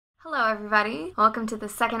Hello, everybody. Welcome to the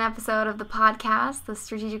second episode of the podcast, the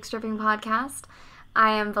Strategic Stripping Podcast.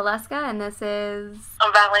 I am Valeska, and this is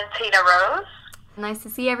Valentina Rose. Nice to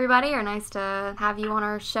see everybody, or nice to have you on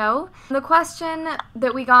our show. The question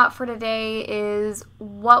that we got for today is,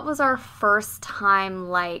 what was our first time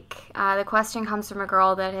like? The question comes from a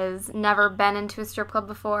girl that has never been into a strip club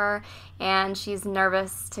before, and she's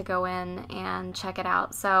nervous to go in and check it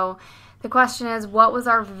out. So the question is, what was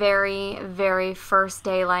our very, very first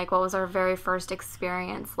day like? What was our very first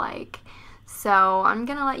experience like? So I'm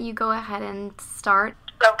going to let you go ahead and start.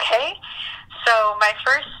 Okay. So my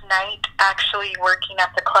first night actually working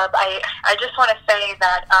at the club, I just want to say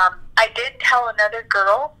that I did tell another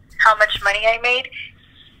girl how much money I made,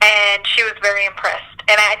 and she was very impressed.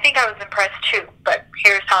 And I think I was impressed too, but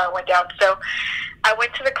here's how it went down. So I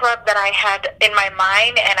went to the club that I had in my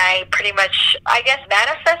mind, and I pretty much, I guess,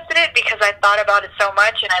 manifested it because I thought about it so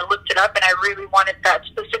much, and I looked it up, and I really wanted that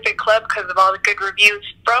specific club because of all the good reviews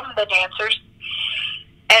from the dancers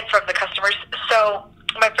and from the customers. So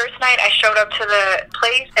my first night, I showed up to the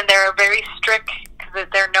place, and they're very strict because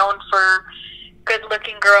they're known for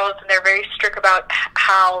good-looking girls, and they're very strict about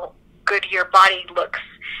how good your body looks.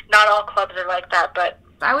 Not all clubs are like that, but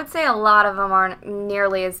I would say a lot of them aren't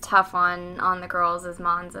nearly as tough on the girls as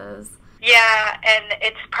Mons is. Yeah, and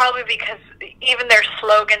it's probably because even their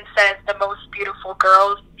slogan says the most beautiful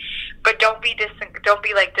girls, but don't be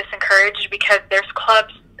disencouraged, because there's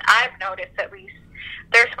clubs, I've noticed at least,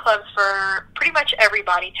 there's clubs for pretty much every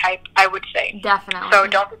body type, I would say. Definitely. So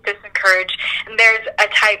don't be disencouraged. And there's a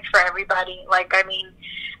type for everybody.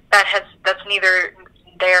 That's neither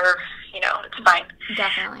there, it's fine.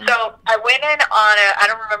 Definitely. So I went in on I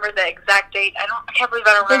don't remember the exact date. I can't believe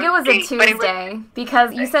I don't remember I think it was a Tuesday,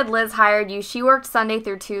 because you said Liz hired you. She worked Sunday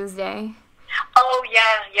through Tuesday. Oh,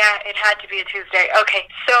 yeah, it had to be a Tuesday. Okay,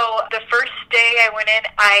 so the first day I went in,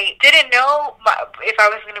 I didn't know if I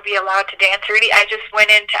was going to be allowed to dance already. I just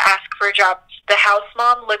went in to ask for a job. The house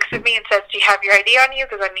mom looks at me and says, "Do you have your ID on you?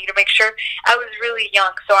 Because I need to make sure." I was really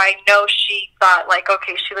young, so I know she thought,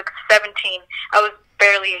 okay, she looks 17. I was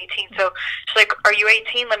barely 18, so she's like, "Are you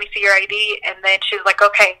 18? Let me see your ID." And then she was like,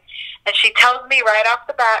 "Okay." And she tells me right off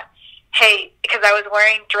the bat, hey, because I was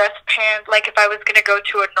wearing dress pants, like if I was going to go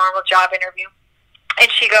to a normal job interview. And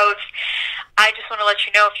she goes, "I just want to let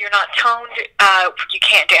you know, if you're not toned, you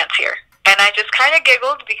can't dance here." And I just kind of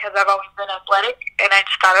giggled because I've always been athletic, and I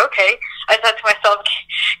just thought, okay. I thought to myself,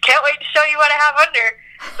 can't wait to show you what I have under.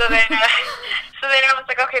 So then I was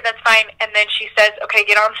like, okay, that's fine. And then she says, okay,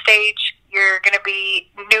 get on stage. You're going to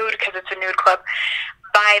be nude, because it's a nude club,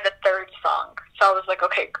 by the third song. So I was like,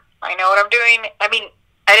 okay, I know what I'm doing. I mean,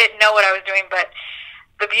 I didn't know what I was doing, but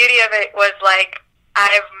the beauty of it was, like,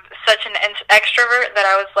 I'm such an extrovert that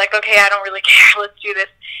I was like, okay, I don't really care. Let's do this.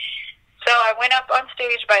 So I went up on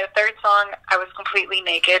stage by the third song. I was completely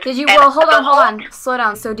naked. Did you, hold on, slow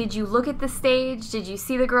down. So did you look at the stage? Did you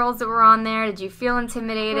see the girls that were on there? Did you feel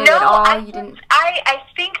intimidated at all? I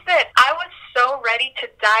think that I was so ready to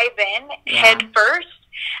dive in head first.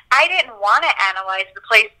 I didn't want to analyze the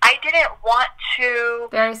place. I didn't want to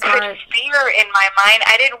put fear in my mind.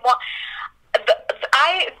 I didn't want...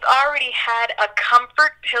 I already had a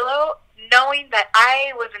comfort pillow, knowing that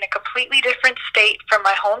I was in a completely different state from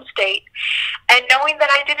my home state, and knowing that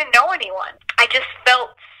I didn't know anyone. I just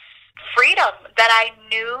felt freedom, that I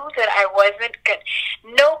knew that I wasn't good.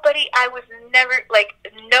 Nobody, I was never,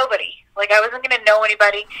 nobody. I wasn't going to know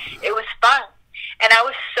anybody. It was fun. And I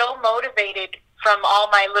was so motivated from all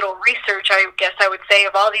my little research, I guess I would say,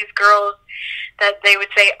 of all these girls that they would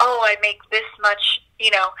say, oh, I make this much,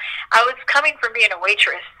 I was coming from being a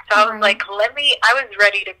waitress. So I was like, I was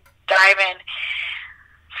ready to dive in.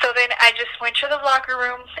 So then I just went to the locker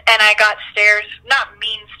room, and I got stares, not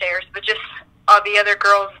mean stares, but just all the other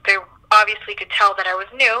girls. They obviously could tell that I was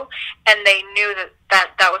new, and they knew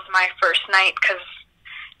that was my first night, because,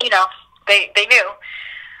 they knew.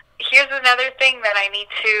 Here's another thing that I need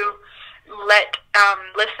to let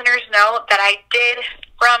listeners know that I did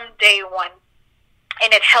from day one.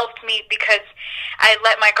 And it helped me because I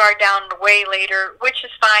let my guard down way later, which is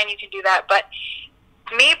fine. You can do that. But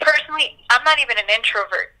me personally, I'm not even an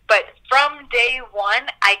introvert. But from day one,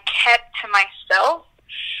 I kept to myself.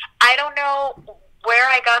 I don't know where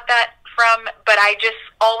I got that from, but I just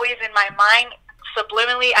always, in my mind,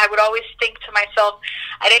 subliminally, I would always think to myself,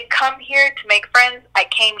 I didn't come here to make friends. I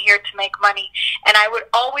came here to make money. And I would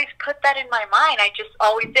always put that in my mind. I just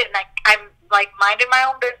always did. And I'm minding my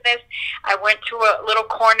own business. I went to a little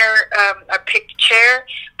corner. I picked a chair,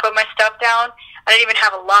 put my stuff down. I didn't even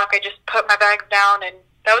have a lock. I just put my bags down, and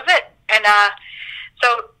that was it. And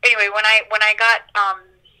so anyway, when I got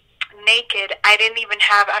naked. I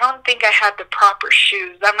don't think I had the proper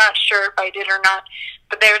shoes. I'm not sure if I did or not,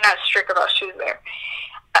 but they were not strict about shoes there.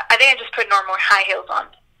 I think I just put normal high heels on.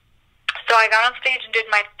 So I got on stage and did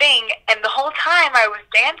my thing, and the whole time I was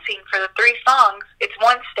dancing for the 3 songs. It's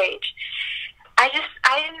one stage. I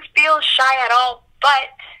didn't feel shy at all,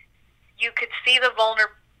 but you could see the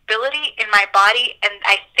vulnerability in my body, and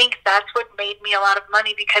I think that's what made me a lot of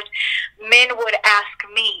money, because men would ask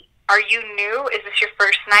me, "Are you new? Is this your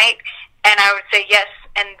first night?" And I would say yes.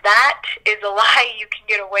 And that is a lie you can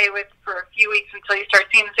get away with for a few weeks until you start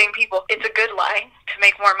seeing the same people. It's a good lie to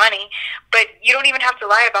make more money, but you don't even have to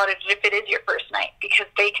lie about it if it is your first night, because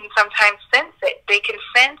they can sometimes sense it. They can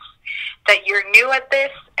sense that you're new at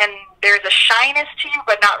this, and there's a shyness to you,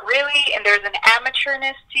 but not really, and there's an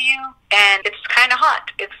amateurness to you, and it's kind of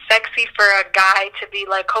hot. It's sexy for a guy to be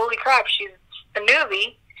like, holy crap, she's a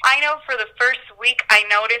newbie. I know for the first week I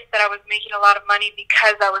noticed that I was making a lot of money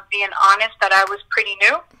because I was being honest that I was pretty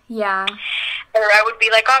new. Yeah. Or I would be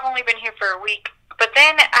like, oh, I've only been here for a week. But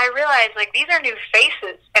then I realized, like, these are new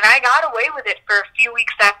faces. And I got away with it for a few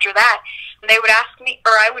weeks after that. And they would ask me,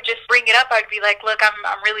 or I would just bring it up. I'd be like, look,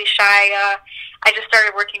 I'm really shy. I just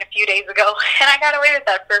started working a few days ago. And I got away with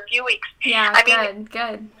that for a few weeks. Yeah, I mean,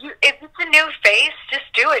 good. If it's a new face, just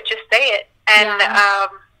do it. Just say it. And,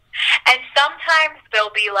 and sometimes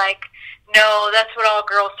they'll be like, no, that's what all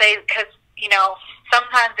girls say, because, you know,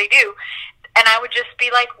 sometimes they do. And I would just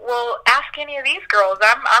be like, well, ask any of these girls.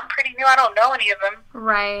 I'm pretty new. I don't know any of them.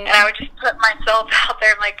 Right. And I would just put myself out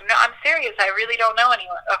there and like, no, I'm serious. I really don't know any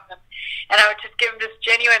of them. And I would just give them this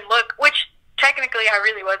genuine look, which technically I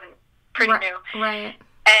really wasn't pretty new. Right.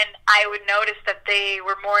 And I would notice that they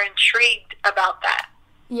were more intrigued about that.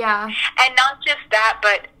 Yeah. And not just that,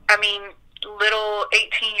 but, I mean, little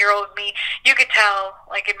 18-year-old me, you could tell,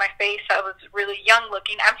 like, in my face, I was really young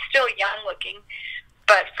looking. I'm still young looking,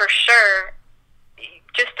 but for sure,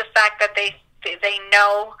 just the fact that they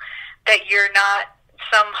know that you're not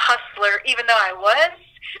some hustler, even though I was,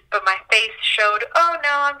 but my face showed, oh no,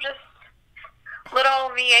 I'm just little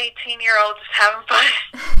me 18-year-old just having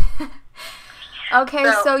fun.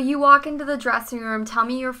 Okay, so you walk into the dressing room. Tell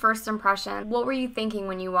me your first impression. What were you thinking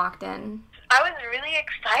when you walked in? I was really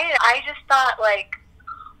excited. I just thought, like,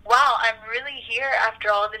 wow, I'm really here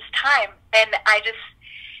after all this time. And I just,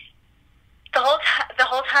 the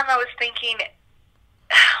whole time I was thinking,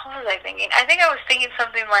 what was I thinking? I think I was thinking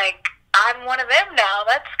something like, I'm one of them now.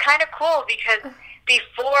 That's kind of cool, because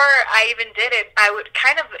before I even did it, I would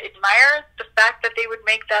kind of admire the fact that they would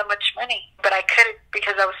make that much money. But I couldn't,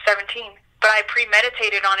 because I was 17. But I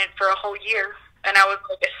premeditated on it for a whole year. And I was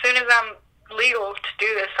like, as soon as I'm legal to do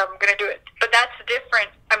this, I'm going to do it. But that's different.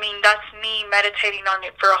 I mean, that's me meditating on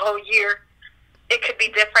it for a whole year. It could be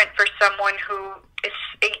different for someone who is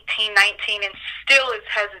 18, 19 and still is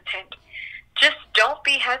hesitant. Just don't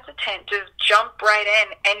be hesitant. Just jump right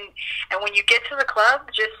in. And when you get to the club,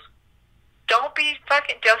 just don't be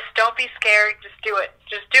scared. Just do it.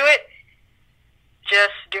 Just do it.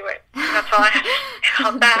 Just do it. That's all I have to say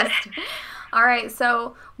about that. All right,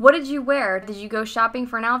 so what did you wear? Did you go shopping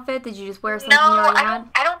for an outfit? Did you just wear something you already had?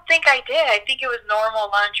 I don't think I did. I think it was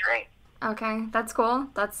normal lingerie. Okay, that's cool.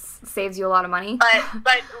 That saves you a lot of money.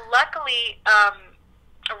 But luckily,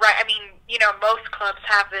 right, I mean, you know, most clubs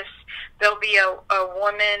have this. There'll be a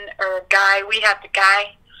woman or a guy. We have the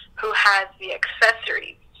guy who has the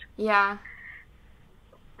accessories. Yeah.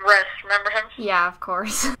 Russ, remember him? Yeah, of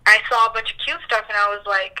course. I saw a bunch of cute stuff, and I was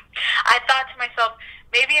like, I thought to myself,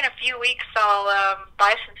 maybe in a few weeks I'll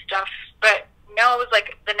buy some stuff. But no, it was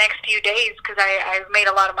like the next few days, because I made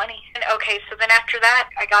a lot of money. And okay, so then after that,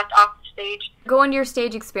 I got off the stage. Go into your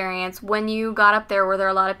stage experience. When you got up there, were there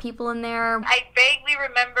a lot of people in there? I vaguely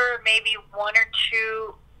remember maybe one or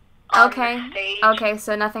two on the stage. Okay,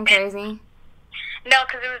 so nothing crazy. No,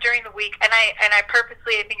 because it was during the week, and I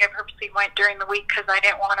purposely went during the week because I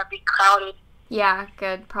didn't want to be crowded. Yeah,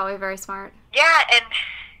 good. Probably very smart. Yeah, and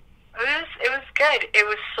it was good. It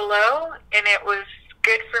was slow, and it was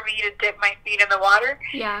good for me to dip my feet in the water.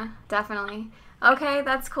 Yeah, definitely. Okay,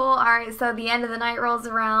 that's cool. All right, so the end of the night rolls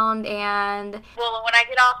around, and well, when I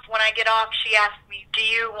get off, she asked me, "Do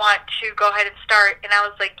you want to go ahead and start?" And I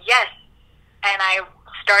was like, "Yes." And I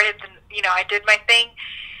started. I did my thing.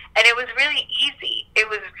 And it was really easy. It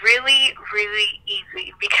was really, really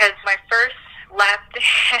easy, because my first lap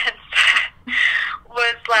dance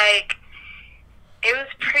was like, it was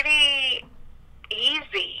pretty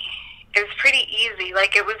easy. It was pretty easy.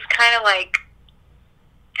 Like, it was kind of like,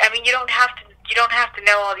 I mean, you don't have to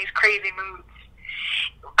know all these crazy moves.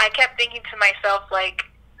 I kept thinking to myself, like,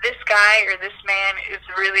 this guy or this man is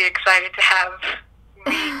really excited to have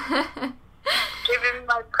me. Give him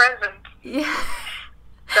my present. Yeah.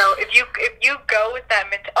 So if you go with that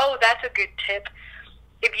that's a good tip.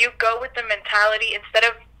 If you go with the mentality, instead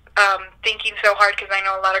of thinking so hard, because I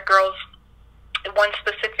know a lot of girls, one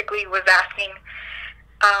specifically was asking,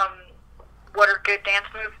 what are good dance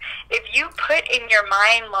moves? If you put in your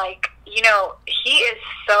mind, like, he is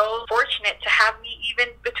so fortunate to have me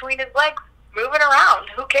even between his legs moving around.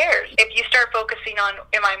 Who cares? If you start focusing on,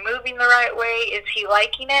 am I moving the right way? Is he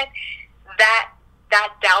liking it? That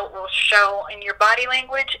doubt will show in your body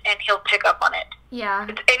language, and he'll pick up on it. Yeah.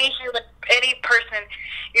 It's any person,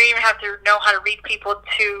 you don't even have to know how to read people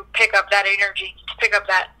to pick up that energy, to pick up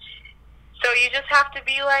that. So you just have to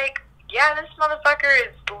be like, yeah, this motherfucker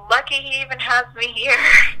is lucky he even has me here.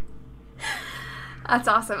 That's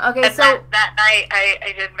awesome. Okay, and so that night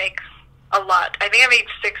I did make a lot. I think I made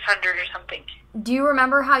 600 or something. Do you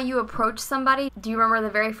remember how you approached somebody? Do you remember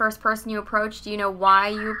the very first person you approached? Do you know why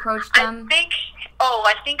you approached them?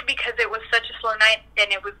 I think because it was such a slow night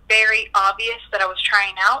and it was very obvious that I was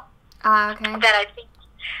trying out. Okay. That I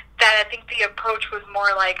think the approach was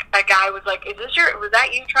more like a guy was like, was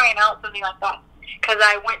that you trying out? Something like that. Because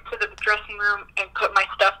I went to the dressing room and put my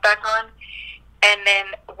stuff back on and then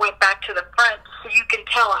went back to the front. So you can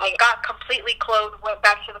tell I got completely clothed, went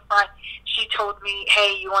back to the front. She told me,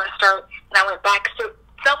 hey, you want to start? And I went back. So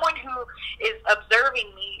someone who is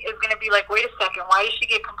observing me is going to be like, wait a second, why did she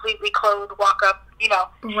get completely clothed, walk up?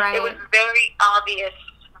 Right. It was very obvious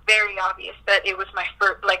that it was my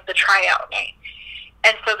first, like, the tryout night.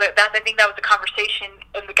 And so I think that was the conversation,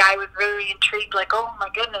 and the guy was really intrigued, like, oh my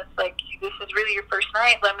goodness, like, this is really your first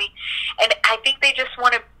night, and I think they just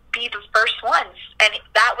want to be the first ones, and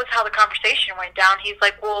that was how the conversation went down. He's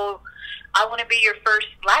like, well, I want to be your first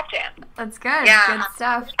lap dance. That's good. Yeah. Good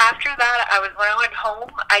stuff. After that, when I went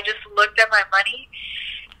home, I just looked at my money,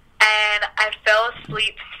 and I fell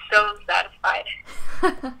asleep so satisfied.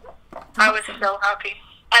 I was so happy.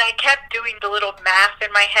 And I kept doing the little math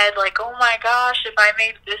in my head, like, oh my gosh, if I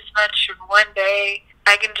made this much in one day,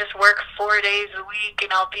 I can just work 4 days a week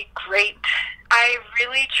and I'll be great. I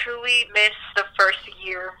really, truly miss the first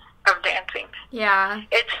year of dancing. Yeah.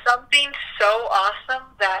 It's something so awesome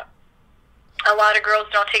that a lot of girls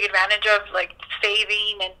don't take advantage of, like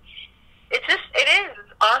saving, and it is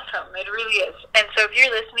awesome. It really is. And so if you're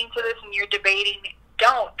listening to this and you're debating,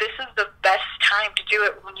 don't. This is the best time to do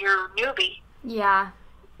it when you're a newbie. Yeah.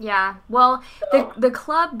 Yeah. Well, the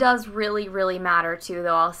club does really, really matter too,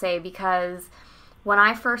 though, I'll say, because when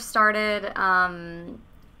I first started, I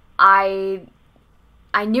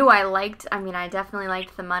knew I definitely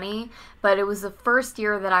liked the money, but it was the first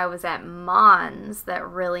year that I was at Mons that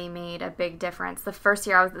really made a big difference. The first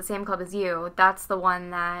year I was at the same club as you, that's the one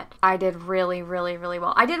that I did really, really, really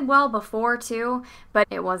well. I did well before too, but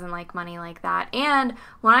it wasn't like money like that. And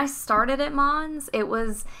when I started at Mons, it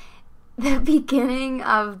was the beginning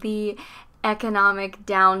of the economic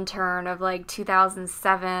downturn of like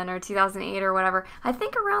 2007 or 2008 or whatever. I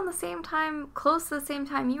think around the same time, close to the same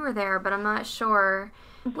time you were there, but I'm not sure.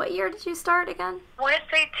 What year did you start again? I want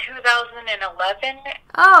to say 2011.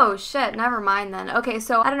 Oh, shit. Never mind then. Okay,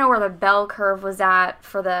 so I don't know where the bell curve was at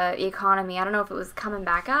for the economy. I don't know if it was coming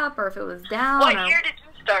back up or if it was down. What year did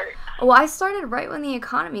you start? Well, I started right when the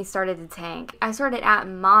economy started to tank. I started at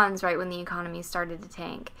Mons right when the economy started to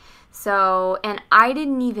tank. So, and I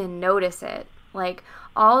didn't even notice it. Like,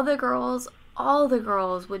 all the girls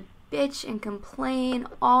would bitch and complain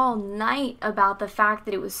all night about the fact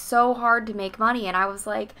that it was so hard to make money. And I was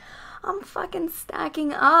like, I'm fucking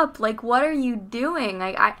stacking up. Like, what are you doing?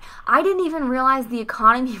 Like, I didn't even realize the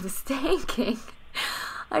economy was tanking.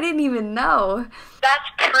 I didn't even know. That's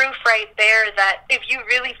proof right there that if you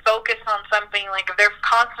really focus on something, like if they're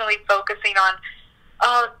constantly focusing on,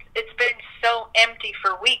 oh, it's been so empty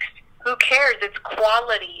for weeks. Who cares? It's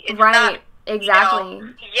quality. It's right. Not, exactly.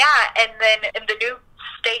 Yeah, and then in the new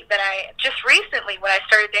state that I just recently, when I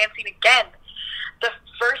started dancing again, the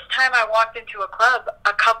first time I walked into a club,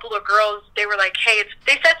 a couple of girls, they were like, hey,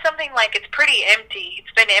 they said something like, it's pretty empty.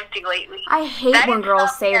 It's been empty lately. I hate when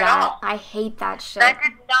girls say that. I hate that shit. That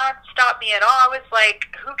did not stop me at all. I was like,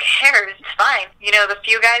 who cares? It's fine. The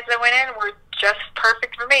few guys that went in were just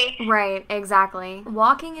perfect for me. Right, exactly.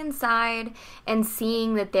 Walking inside and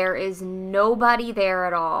seeing that there is nobody there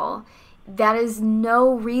at all, that is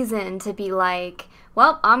no reason to be like,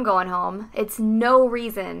 well, I'm going home. It's no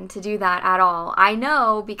reason to do that at all. I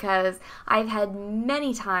know because I've had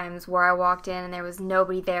many times where I walked in and there was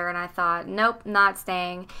nobody there and I thought, nope, not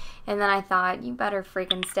staying. And then I thought, you better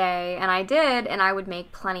freaking stay. And I did, and I would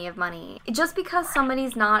make plenty of money. Just because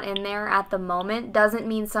somebody's not in there at the moment doesn't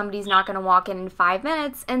mean somebody's not going to walk in 5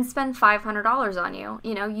 minutes and spend $500 on you.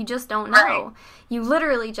 You know, you just don't know. Right. You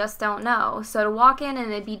literally just don't know. So to walk in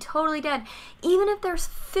and it'd be totally dead, even if there's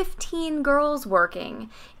 15 girls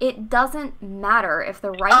working, it doesn't matter if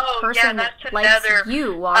the right person that likes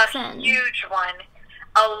you walks in. Huge one.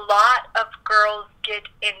 A lot of girls get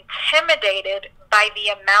intimidated by the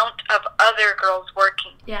amount of other girls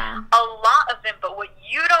working. Yeah. A lot of them, but what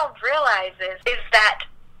you don't realize is that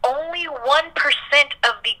only 1%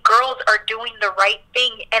 of the girls are doing the right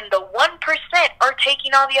thing, and the 1% are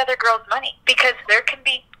taking all the other girls' money. Because there can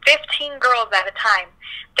be 15 girls at a time.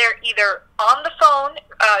 They're either on the phone,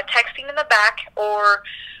 texting in the back, or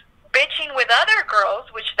bitching with other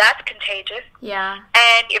girls, which that's contagious. Yeah.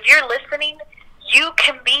 And if you're listening, you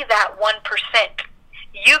can be that 1%.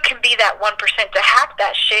 You can be that 1% to hack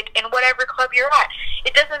that shit in whatever club you're at.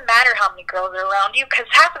 It doesn't matter how many girls are around you, because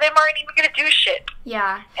half of them aren't even going to do shit.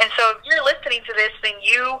 Yeah. And so if you're listening to this, then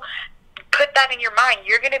you put that in your mind.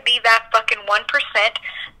 You're going to be that fucking 1%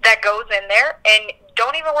 that goes in there, and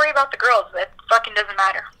don't even worry about the girls. That fucking doesn't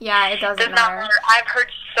matter. Yeah, it does not matter. I've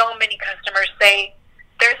heard so many customers say,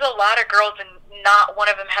 there's a lot of girls and not one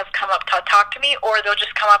of them has come up to talk to me, or they'll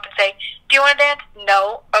just come up and say, do you want to dance?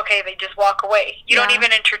 No. Okay, they just walk away. You don't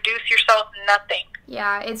even introduce yourself, nothing.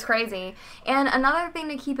 Yeah, it's crazy. And another thing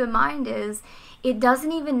to keep in mind is it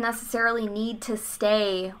doesn't even necessarily need to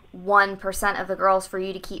stay 1% of the girls for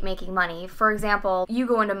you to keep making money. For example, you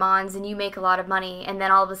go into Mons and you make a lot of money, and then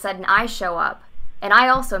all of a sudden I show up and I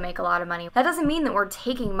also make a lot of money. That doesn't mean that we're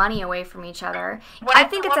taking money away from each other. I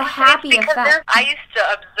think it's a happy effect. I used to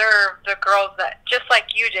observe the girls that, just like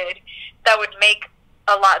you did, that would make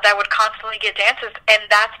a lot, that would constantly get dances, and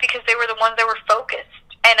that's because they were the ones that were focused.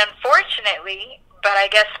 And unfortunately, but I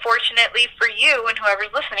guess fortunately for you and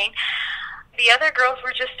whoever's listening, the other girls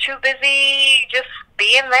were just too busy just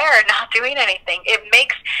being there and not doing anything. It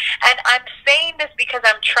makes, and I'm saying this because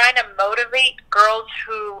I'm trying to motivate girls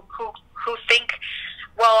who think,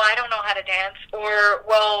 well, I don't know how to dance, or,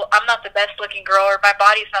 well, I'm not the best looking girl, or my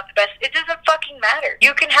body's not the best. It doesn't fucking matter.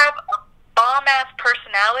 You can have a bomb-ass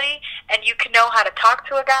personality, and you can know how to talk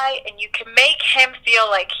to a guy, and you can make him feel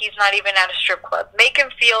like he's not even at a strip club. Make him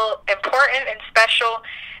feel important and special.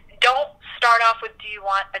 Don't start off with, do you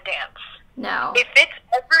want a dance? No. If it's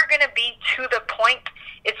ever going to be to the point,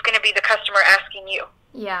 it's going to be the customer asking you.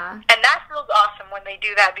 Yeah. And that feels awesome when they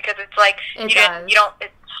do that, because it's like, you don't,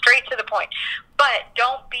 it's straight to the point. But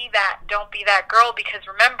don't be that girl, because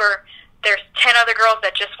remember, there's 10 other girls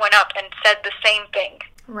that just went up and said the same thing.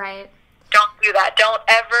 Right. Don't do that. Don't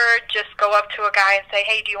ever just go up to a guy and say,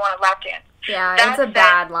 hey, do you want a lap dance? Yeah, it's a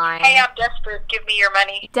bad line. Hey, I'm desperate. Give me your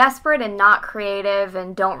money. Desperate and not creative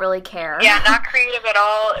and don't really care. Yeah, not creative at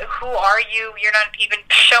all. Who are you? You're not even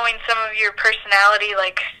showing some of your personality.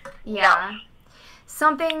 Like, yeah. No.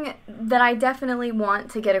 Something that I definitely want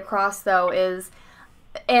to get across, though, is,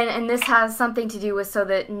 and this has something to do with so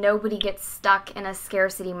that nobody gets stuck in a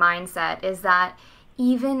scarcity mindset, is that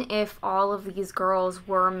even if all of these girls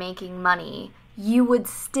were making money, you would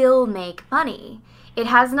still make money. It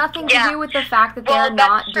has nothing to do with the fact that they're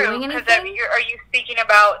not doing anything. Are you speaking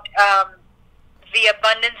about the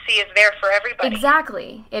abundancy is there for everybody?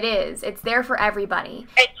 Exactly. It is. It's there for everybody.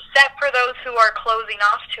 Except for those who are closing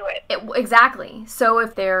off to it. Exactly. So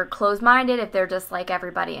if they're closed-minded, if they're just like,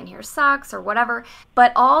 everybody in here sucks or whatever,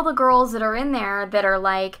 but all the girls that are in there that are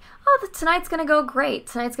like, oh, tonight's going to go great.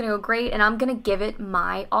 Tonight's going to go great, and I'm going to give it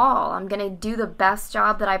my all. I'm going to do the best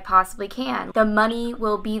job that I possibly can. The money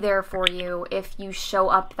will be there for you if you show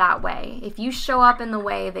up that way. If you show up in the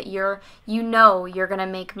way that you're going to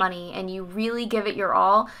make money and you really give it your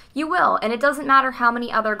all, you will. And it doesn't matter how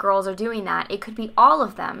many other girls are doing that. It could be all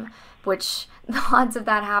of them, which the odds of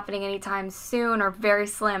that happening anytime soon are very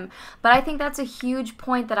slim. But I think that's a huge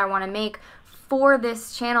point that I want to make for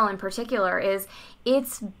this channel in particular, is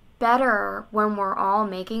it's better when we're all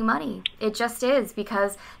making money. It just is,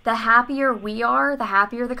 because the happier we are, the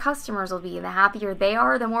happier the customers will be. The happier they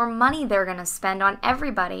are, the more money they're going to spend on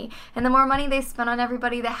everybody. And the more money they spend on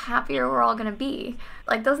everybody, the happier we're all going to be.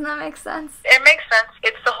 Like, doesn't that make sense? It makes sense.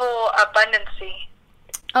 It's the whole abundancy.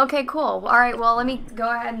 Okay, cool. All right, well, let me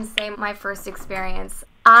go ahead and say my first experience.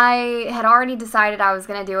 I had already decided I was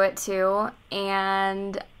going to do it too,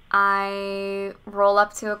 and I roll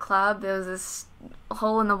up to a club. It was this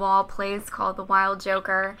hole-in-the-wall place called the Wild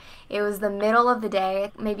Joker. It was the middle of the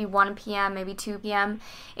day, maybe 1 p.m., maybe 2 p.m.,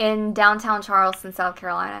 in downtown Charleston, South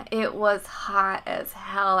Carolina. It was hot as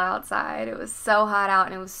hell outside. It was so hot out,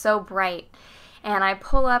 and it was so bright. And I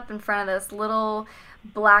pull up in front of this little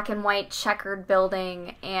black and white checkered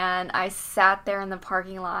building, and I sat there in the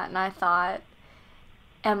parking lot, and I thought,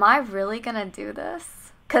 am I really gonna do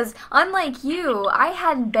this? Because unlike you, I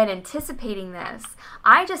hadn't been anticipating this.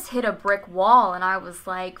 I just hit a brick wall and I was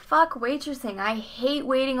like, fuck waitressing. I hate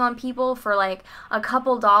waiting on people for like a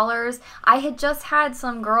couple dollars. I had just had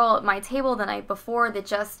some girl at my table the night before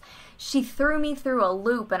that she threw me through a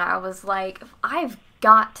loop, and I was like, I've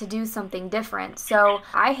got to do something different. So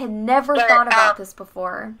I had never thought about this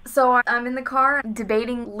before. So I'm in the car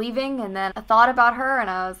debating leaving, and then I thought about her and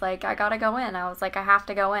I was like, I gotta go in. I was like, I have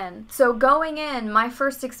to go in. So going in, my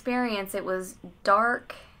first experience, it was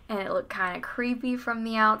dark and it looked kind of creepy from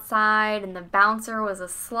the outside, and the bouncer was a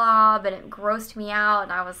slob and it grossed me out,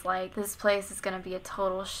 and I was like, this place is gonna be a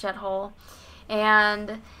total shithole.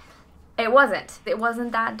 And it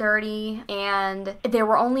wasn't that dirty, and there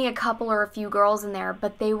were only a couple or a few girls in there,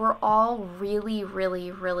 but they were all really,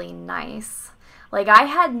 really, really nice. Like, I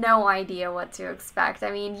had no idea what to expect.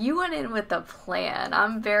 I mean, you went in with a plan.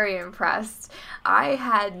 I'm very impressed. I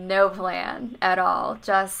had no plan at all.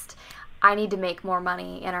 Just, I need to make more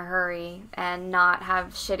money in a hurry and not have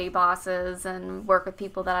shitty bosses and work with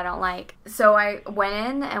people that I don't like. So I went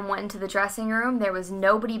in and went into the dressing room. There was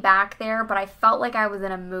nobody back there, but I felt like I was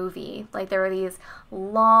in a movie. Like, there were these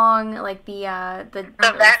long, like the vanity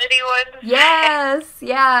ones? Yes!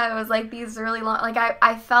 Yeah, it was like these really long, like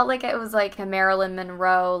I felt like it was like a Marilyn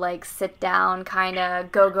Monroe, like sit down kind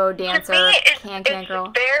of go-go dancer, can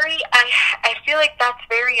girl. I feel like that's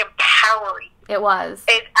very empowering. It was.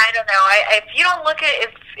 I don't know. If you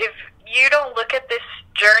don't look at this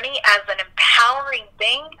journey as an empowering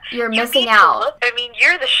thing, you're missing out.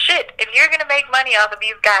 You're the shit. If you're gonna make money off of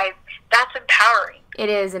these guys, that's empowering. It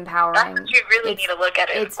is empowering. That's what you really need to look at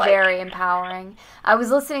it. It's very empowering. I was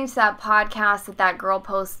listening to that podcast that girl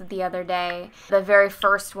posted the other day, the very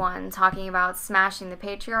first one, talking about smashing the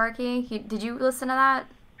patriarchy. Did you listen to that?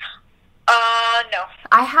 No.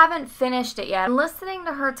 I haven't finished it yet. I'm listening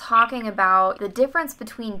to her talking about the difference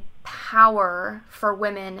between power for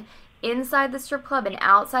women inside the strip club and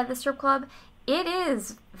outside the strip club. It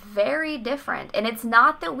is very different. And it's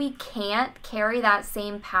not that we can't carry that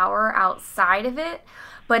same power outside of it,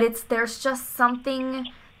 but there's just something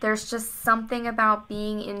about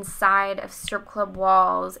being inside of strip club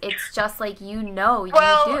walls. It's just like, you do.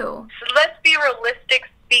 So let's be realistic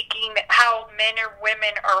speaking, how men or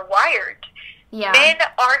women are wired. Yeah. Men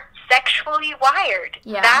are sexually wired.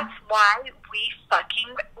 Yeah. That's why we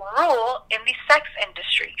fucking rule in the sex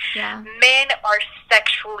industry. Yeah. Men are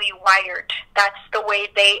sexually wired. That's the way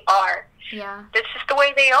they are. Yeah. This is the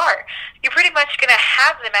way they are. You're pretty much going to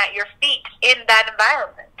have them at your feet in that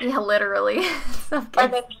environment. Yeah, literally.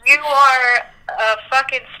 And if you are a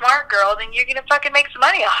fucking smart girl, then you're going to fucking make some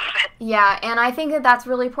money off of it. Yeah, and I think that's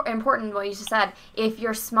really important what you just said, if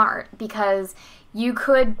you're smart, because you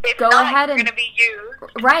could ahead and... you're going to be you.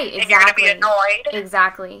 Right, exactly. And you're going to be annoyed.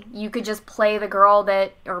 Exactly. You could just play the girl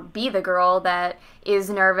be the girl that is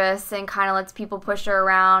nervous and kind of lets people push her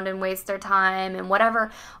around and waste their time and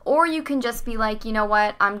whatever. Or you can just be like, you know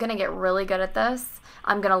what, I'm going to get really good at this.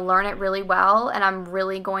 I'm going to learn it really well, and I'm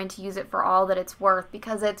really going to use it for all that it's worth,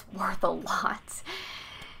 because it's worth a lot.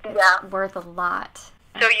 Yeah. Worth a lot.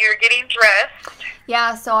 So you're getting dressed.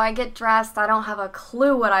 Yeah, so I get dressed. I don't have a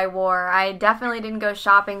clue what I wore. I definitely didn't go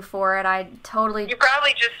shopping for it. You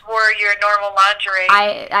probably just wore your normal lingerie.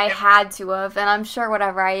 I had to have, and I'm sure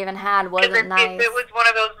whatever I even had wasn't nice. If it was one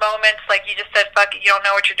of those moments, like you just said, fuck it, you don't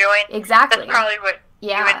know what you're doing. Exactly. That's probably what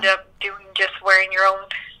you end up doing, just wearing your own.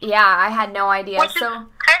 Yeah, I had no idea. Which is kind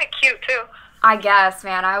of cute, too. I guess,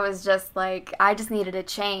 man. I was just like, I just needed a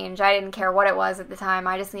change. I didn't care what it was at the time.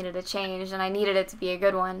 I just needed a change, and I needed it to be a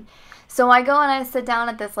good one. So I go and I sit down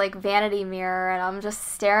at this, like, vanity mirror, and I'm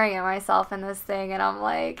just staring at myself in this thing, and I'm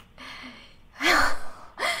like,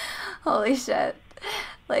 holy shit.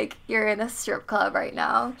 Like, you're in a strip club right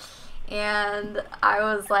now. And I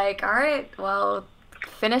was like, all right, well,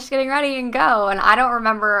 finish getting ready and go. And I don't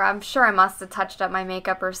remember, I'm sure I must have touched up my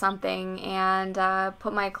makeup or something and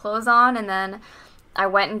put my clothes on, and then I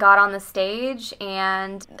went and got on the stage,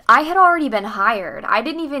 and I had already been hired. I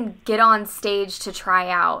didn't even get on stage to try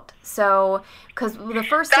out. So, because the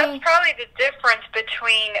first day... That's probably the difference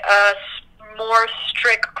between a more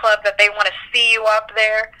strict club that they want to see you up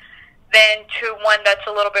there than to one that's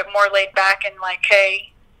a little bit more laid back and like,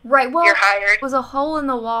 hey, right, well, you're hired. It was a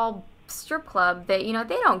hole-in-the-wall strip club that, you know,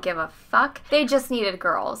 they don't give a fuck. They just needed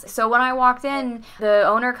girls. So when I walked in, the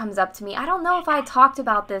owner comes up to me. I don't know if I talked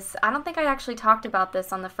about this. I don't think I actually talked about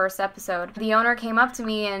this on the first episode. The owner came up to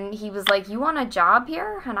me and he was like, "You want a job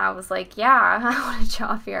here?" And I was like, "Yeah, I want a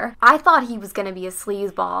job here." I thought he was going to be a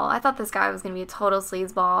sleazeball. I thought this guy was going to be a total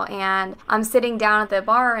sleazeball. And I'm sitting down at the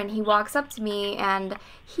bar and he walks up to me and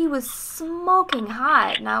he was smoking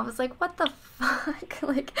hot. And I was like, what the fuck?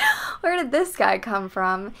 Like, where did this guy come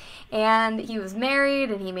from? And he was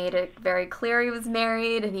married and he made it very clear he was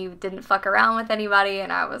married and he didn't fuck around with anybody.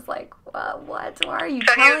 And I was like, what? Why are you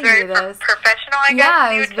telling me this? Professional, I guess.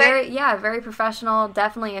 Yeah, he was very professional.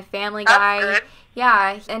 Definitely a family guy. That's good.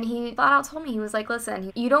 Yeah, and he flat out told me, he was like,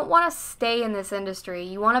 listen, you don't want to stay in this industry.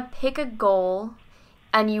 You want to pick a goal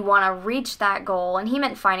and you want to reach that goal. And he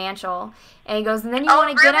meant financial. And he goes, and then you want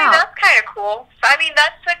to get out. That's kind of cool. I mean,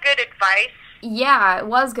 that's a good advice. Yeah, it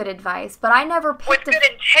was good advice, but I never picked with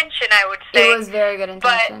good intention, I would say. It was very good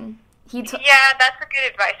intention. Yeah, that's a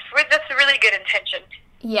good advice. That's a really good intention.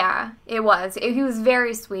 Yeah, it was. He was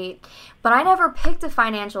very sweet. But I never picked a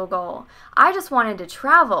financial goal. I just wanted to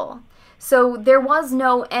travel. So there was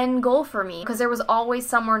no end goal for me because there was always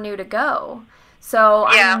somewhere new to go. So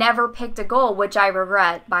I never picked a goal, which I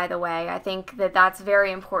regret, by the way. I think that that's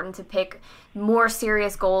very important to pick more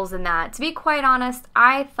serious goals than that. To be quite honest,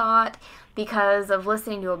 I thought, because of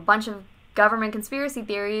listening to a bunch of government conspiracy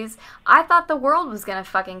theories, I thought the world was going to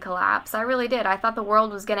fucking collapse. I really did. I thought the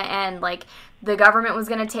world was going to end. Like, the government was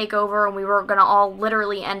going to take over and we were going to all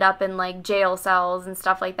literally end up in, like, jail cells and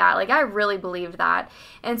stuff like that. Like, I really believed that.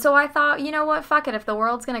 And so I thought, you know what, fuck it. If the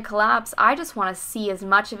world's going to collapse, I just want to see as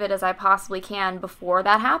much of it as I possibly can before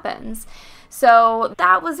that happens. So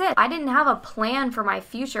that was it. I didn't have a plan for my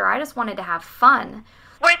future. I just wanted to have fun.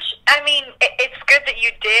 Which, I mean, it's good that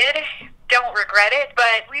you did. Don't regret it,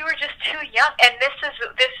 but we were just too young, and this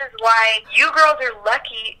is why you girls are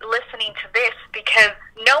lucky listening to this, because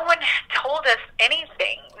no one told us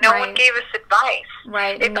anything. No one gave us advice.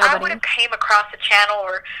 Right. If I would have came across a channel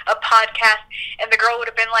or a podcast, and the girl would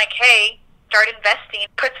have been like, "Hey, start investing,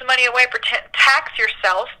 put some money away, tax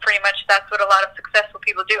yourself." Pretty much, that's what a lot of successful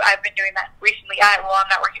people do. I've been doing that recently. I'm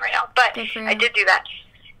not working right now, but I did do that.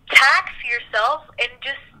 Tax yourself and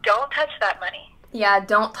just don't touch that money. Yeah,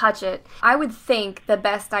 don't touch it. I would think the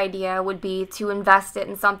best idea would be to invest it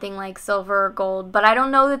in something like silver or gold, but I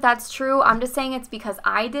don't know that that's true. I'm just saying it's because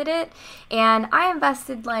I did it, and I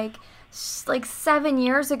invested like 7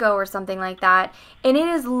 years ago or something like that, and it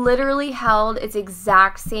has literally held its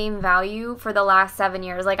exact same value for the last 7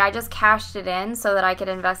 years. Like, I just cashed it in so that I could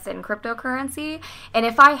invest it in cryptocurrency, and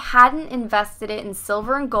if I hadn't invested it in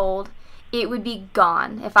silver and gold, it would be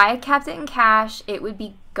gone. If I had kept it in cash, it would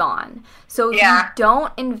be gone. So if you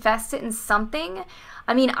don't invest it in something,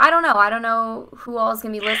 I mean, I don't know. I don't know who all is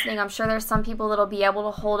going to be listening. I'm sure there's some people that'll be able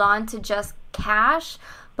to hold on to just cash,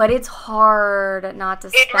 but it's hard not to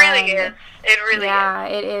spend. It really is. It really is. Yeah,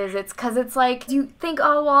 it is. It's because it's like, you think,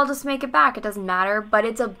 oh, well, I'll just make it back. It doesn't matter. But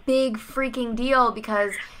it's a big freaking deal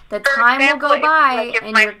because the time will go by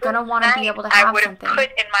and you're going to want to be able to have something. I would have put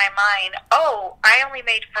in my mind, oh, I only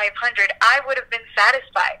made $500. I would have been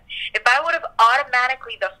satisfied. If I would have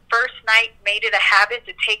automatically the first night made it a habit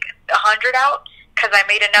to take $100 out, because I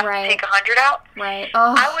made enough to take $100 out,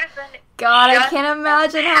 I would have been I can't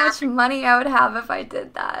imagine how much money I would have if I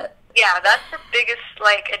did that. Yeah, that's the biggest,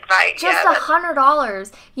 advice. Just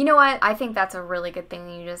 $100. You know what? I think that's a really good thing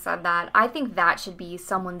that you just said that. I think that should be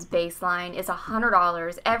someone's baseline, is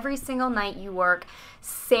 $100. Every single night you work,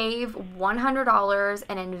 save $100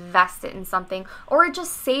 and invest it in something. Or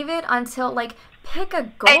just save it until, pick a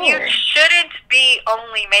goal. And you shouldn't be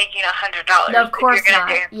only making $100. No, of course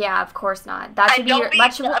not. Yeah, of course not. That should be your...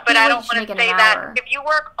 But I don't want to say that. If you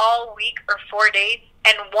work all week or 4 days,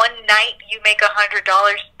 and one night you make $100,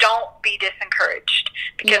 don't be disencouraged.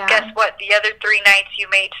 Because guess what? The other 3 nights you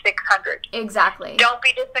made $600. Exactly. Don't be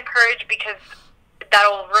disencouraged because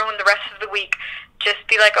that'll ruin the rest of the week. Just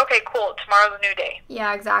be like, okay, cool, tomorrow's a new day.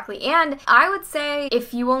 Yeah, exactly. And I would say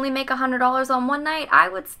if you only make $100 on one night, I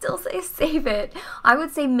would still say save it. I would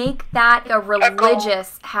say make that a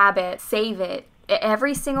religious habit. Save it.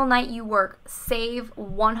 Every single night you work, save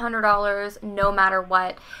 $100 no matter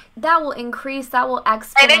what. That will increase, that will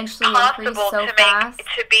exponentially increase so fast.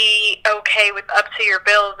 To be okay with up to your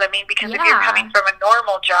bills. I mean, because if you're coming from a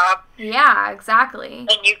normal job. Yeah, exactly.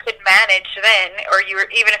 And you could manage then, or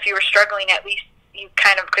even if you were struggling, at least you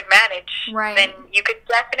kind of could manage. Right. Then you could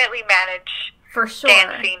definitely manage for sure.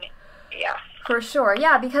 Dancing. Yeah. For sure,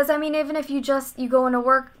 yeah, because, I mean, even if you go into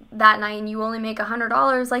work that night and you only make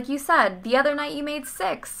 $100, like you said, the other night you made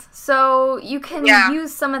 $6. So you can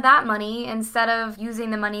use some of that money instead of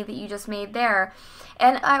using the money that you just made there.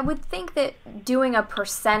 And I would think that doing a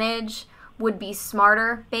percentage would be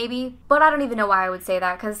smarter, maybe, but I don't even know why I would say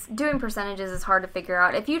that, because doing percentages is hard to figure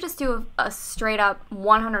out. If you just do a straight up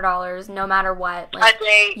 $100, no matter what, like, a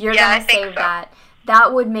day, you're going to save that.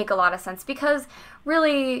 That would make a lot of sense, because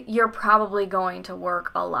really you're probably going to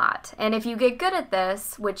work a lot. And if you get good at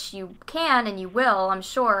this, which you can and you will, I'm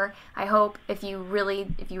sure, I hope, if you really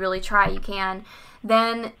try, you can,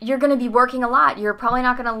 then you're going to be working a lot. You're probably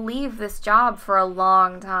not going to leave this job for a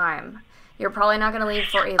long time. You're probably not going to leave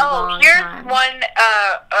for a long time. Here's one,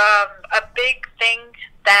 a big thing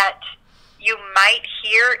that you might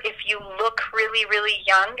hear if you look really, really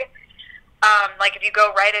young. Like if you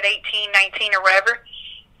go right at 18, 19 or whatever,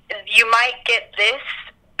 you might get this.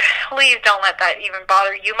 Please don't let that even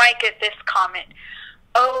bother you. You might get this comment.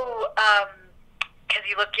 Because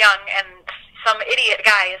you look young, and some idiot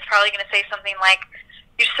guy is probably going to say something like,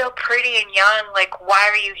 "You're so pretty and young, like, why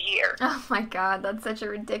are you here?" Oh my God, that's such a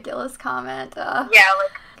ridiculous comment. Yeah,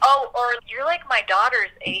 like, or you're like my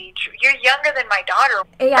daughter's age. You're younger than my daughter.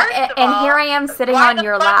 Yeah, and here I am sitting on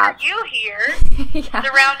your lap. Why the fuck are you here,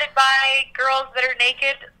 surrounded by girls that are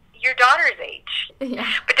naked, your daughter's age? Yeah.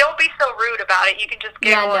 But don't be so rude about it. You can just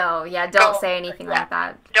don't say anything like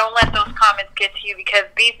that. Don't let those comments get to you, because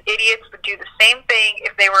these idiots would do the same thing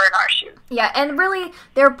if they were in our shoes. Yeah, and really,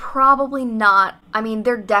 they're probably not, I mean,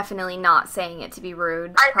 they're definitely not saying it to be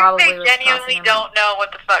rude. I think they genuinely don't know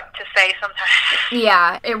what the fuck to say sometimes.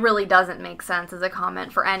 Yeah, it really doesn't make sense as a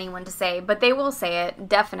comment for anyone to say, but they will say it,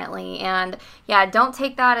 definitely. And yeah, don't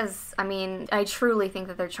take that as, I mean, I truly think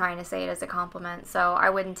that they're trying to say it as a compliment, so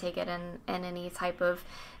I wouldn't take it in any type of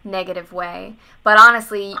negative way. But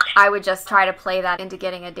honestly, I would just try to play that into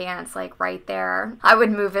getting a dance, like, right there. I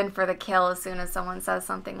would move in for the kill as soon as someone says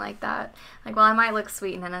something like that. Like, well, I might look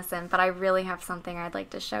sweet and innocent, but I really have something I'd like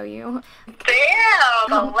to show you.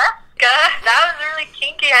 Damn, Alaska. That was really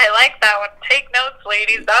kinky. I like that one. Take notes,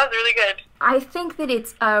 ladies. That was really good. I think that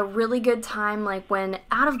it's a really good time, like, when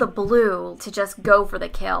out of the blue, to just go for the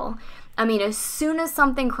kill. I mean, as soon as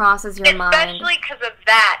something crosses your mind. Especially because of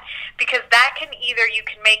that. Because that can either, you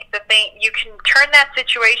can make the thing, you can turn that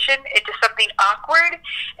situation into something awkward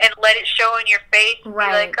and let it show in your face. And be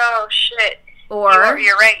like, oh, shit. Or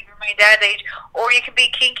you're right, you're my dad's age. Or you can be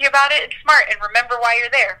kinky about it and smart and remember why you're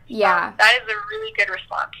there. Yeah. So that is a really good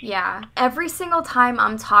response. Yeah. Every single time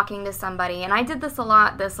I'm talking to somebody, and I did this a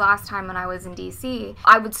lot this last time when I was in DC,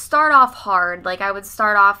 I would start off hard. Like, I would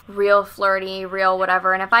start off real flirty, real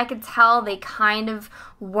whatever, and if I could tell they kind of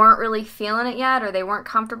weren't really feeling it yet, or they weren't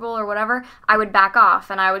comfortable or whatever, I would back off,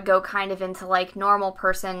 and I would go kind of into, like, normal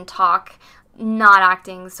person talk, not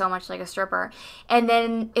acting so much like a stripper. And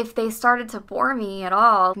then if they started to bore me at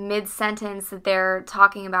all, mid-sentence that they're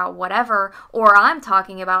talking about whatever, or I'm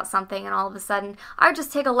talking about something, and all of a sudden I would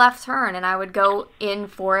just take a left turn and I would go in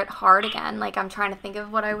for it hard again. Like, I'm trying to think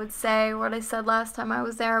of what I would say, what I said last time I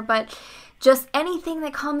was there, but just anything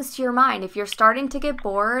that comes to your mind if you're starting to get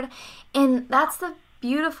bored. And that's the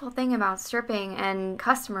beautiful thing about stripping and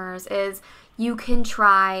customers is you can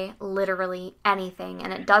try literally anything,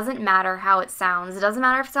 and it doesn't matter how it sounds. It doesn't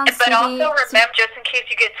matter if it sounds But also remember, just in case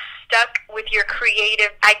you get stuck with your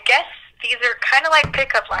creative, I guess these are kind of like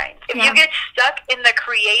pickup lines. If you get stuck in the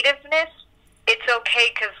creativeness, it's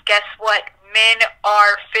okay, because guess what? Men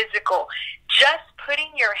are physical. Just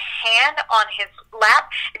putting your hand on his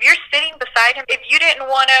lap, if you're sitting beside him, if you didn't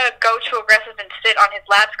want to go too aggressive and sit on his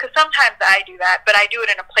lap, because sometimes I do that, but I do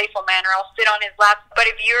it in a playful manner. I'll sit on his lap. But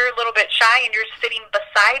if you're a little bit shy and you're sitting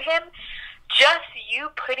beside him, just you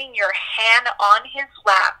putting your hand on his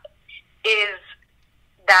lap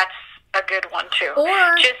that's a good one too.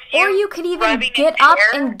 Or you could even get up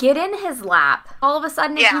and get in his lap. All of a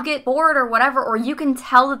sudden, if you get bored or whatever, or you can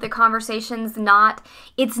tell that the conversation's not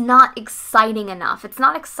exciting enough. It's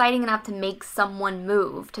not exciting enough to make someone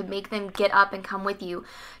move, to make them get up and come with you.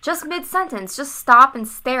 Just mid-sentence, just stop and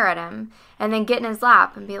stare at him, and then get in his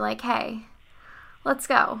lap and be like, hey, let's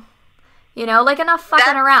go. You know, like, enough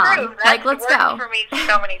fucking around. True. Like, let's go. For me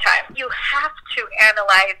so many times. You have to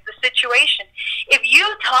analyze the situation. If you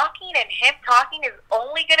talking and him talking is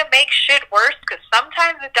only going to make shit worse, because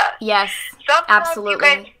sometimes it does. Yes, sometimes absolutely.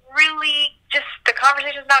 You guys really just, the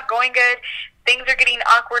conversation's not going good. Things are getting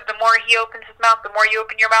awkward. The more he opens his mouth, the more you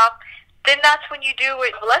open your mouth. Then that's when you do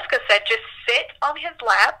what Valeska said. Just sit on his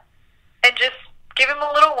lap and just give him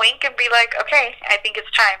a little wink and be like, okay, I think it's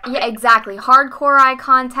time. Yeah, exactly. Hardcore eye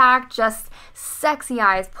contact, just sexy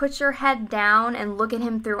eyes. Put your head down and look at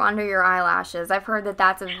him through under your eyelashes. I've heard that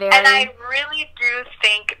that's a very... And I really do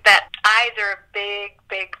think that eyes are a big,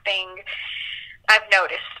 big thing I've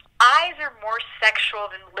noticed. Eyes are more sexual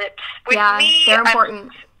than lips. With me, they're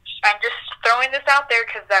important. I'm just throwing this out there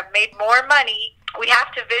because I've made more money. We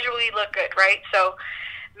have to visually look good, right? So,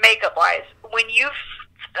 makeup-wise, when you...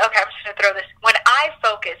 Okay, I'm just going to throw this. When I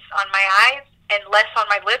focus on my eyes and less on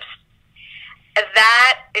my lips,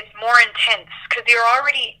 that it's more intense because you're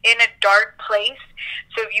already in a dark place.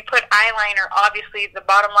 So if you put eyeliner, obviously the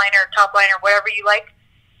bottom liner, top liner, whatever you like,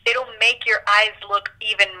 it'll make your eyes look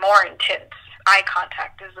even more intense. Eye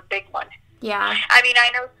contact is a big one. Yeah. I mean,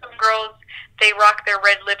 I know some girls, they rock their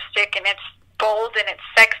red lipstick and it's bold and it's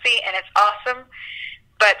sexy and it's awesome.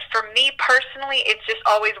 But for me personally, it's just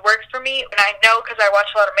always worked for me. And I know because I watch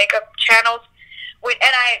a lot of makeup channels,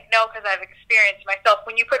 and I know because I've experienced myself,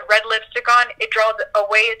 when you put red lipstick on, it draws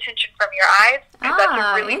away attention from your eyes.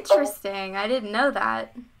 That's really interesting. Bold. I didn't know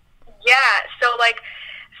that. Yeah, so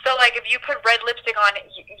if you put red lipstick on,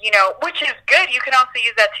 you know, which is good, you can also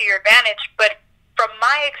use that to your advantage. But from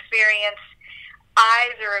my experience,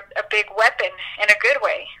 eyes are a big weapon in a good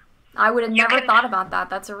way. I would have never thought about that.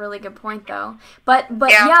 That's a really good point, though. But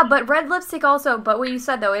yeah, but red lipstick also, but what you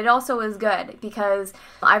said, though, it also is good because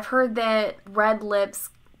I've heard that red lips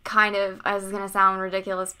kind of, this is going to sound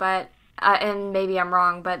ridiculous, but, and maybe I'm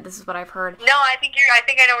wrong, but this is what I've heard. No, I think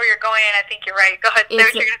I know where you're going, and I think you're right. Go ahead, say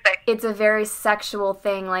what you're going to say. It's a very sexual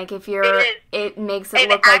thing. Like, if you're, it makes it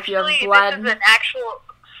look like you have blood. This is an actual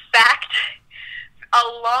fact. A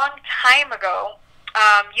long time ago,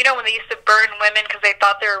 you know when they used to burn women because they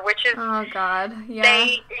thought they were witches? Oh, God. Yeah.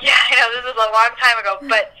 I know, this was a long time ago,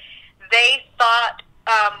 but they thought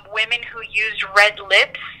women who used red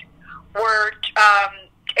lips were,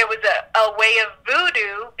 it was a way of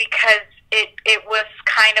voodoo because it was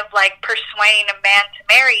kind of like persuading a man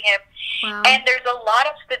to marry him. Wow. And there's a lot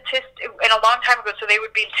of statistics, and a long time ago, so they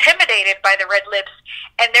would be intimidated by the red lips.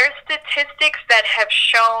 And there's statistics that have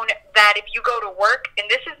shown that if you go to work, and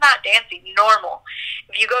this is not dancing, normal,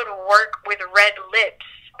 if you go to work with red lips,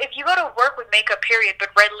 if you go to work with makeup, period,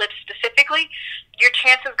 but red lips specifically, your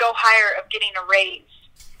chances go higher of getting a raise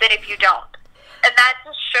than if you don't. And that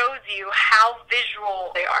just shows you how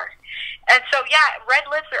visual they are. And so, yeah, red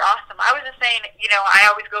lips are awesome. I was just saying, you know, I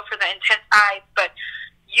always go for the intense eyes, but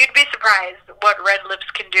you'd be surprised what red lips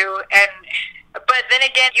can do. But then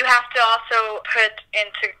again, you have to also put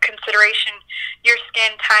into consideration your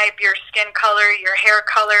skin type, your skin color, your hair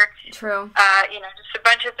color. True. You know, just a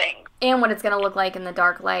bunch of things. And what it's going to look like in the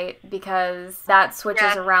dark light, because that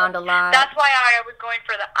switches around a lot. That's why I was going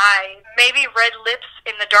for the eye. Maybe red lips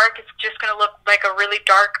in the dark is just going to look like a really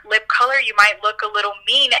dark lip color. You might look a little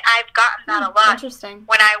mean. I've gotten that a lot. Interesting.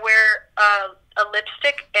 When I wear a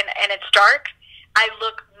lipstick and it's dark, I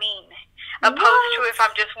look mean. Opposed to if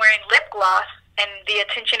I'm just wearing lip gloss and the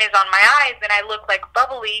attention is on my eyes, then I look like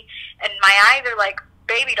bubbly, and my eyes are like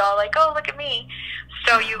baby doll, like, oh, look at me.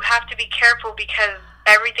 So you have to be careful because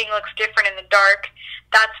everything looks different in the dark.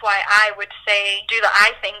 That's why I would say do the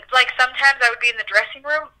eye thing. Like sometimes I would be in the dressing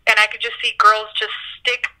room and I could just see girls just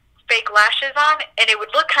stick fake lashes on, and it would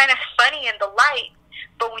look kind of funny in the light.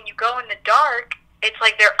 But when you go in the dark, it's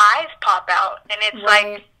like their eyes pop out, and it's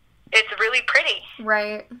like, it's really pretty.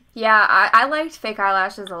 Right. Yeah, I liked fake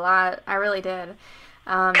eyelashes a lot. I really did.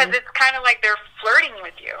 Because it's kind of like they're flirting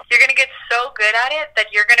with you. You're going to get so good at it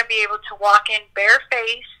that you're going to be able to walk in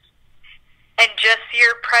barefaced, and just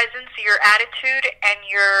your presence, your attitude, and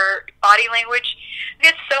your body language, you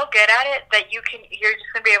get so good at it that you're just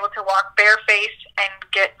going to be able to walk barefaced and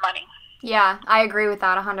get money. Yeah, I agree with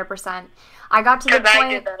that 100%. I got to the point... Because I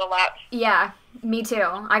did that a lot. Yeah, me too.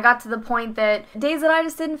 I got to the point that days that I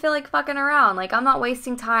just didn't feel like fucking around. Like, I'm not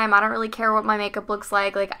wasting time. I don't really care what my makeup looks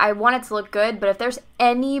like. Like, I want it to look good, but if there's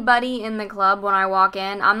anybody in the club when I walk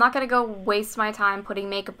in, I'm not going to go waste my time putting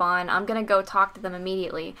makeup on. I'm going to go talk to them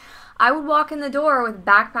immediately. I would walk in the door with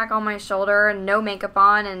backpack on my shoulder and no makeup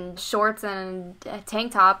on and shorts and a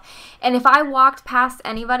tank top. And if I walked past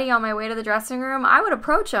anybody on my way to the dressing room, I would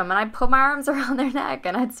approach them and I'd put my arms around their neck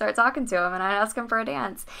and I'd start talking to them and I'd ask them for a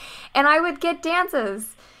dance. And I would get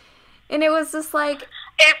dances. And it was just like...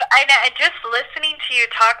 just listening to you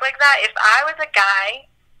talk like that, if I was a guy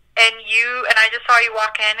and I just saw you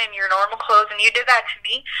walk in your normal clothes and you did that to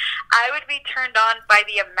me, I would be turned on by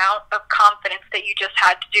the amount of confidence that you just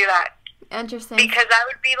had to do that. Interesting. Because I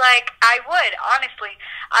would be like, I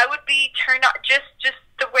would be turned on just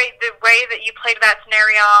the way that you played that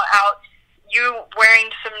scenario out, you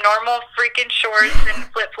wearing some normal freaking shorts and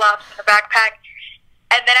flip-flops and a backpack,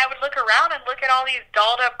 And then I would look around and look at all these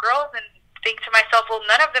dolled up girls and think to myself, well,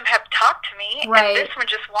 none of them have talked to me. Right. And this one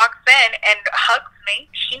just walks in and hugs me.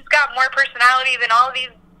 She's got more personality than all of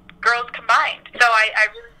these girls combined. So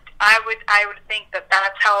I would think that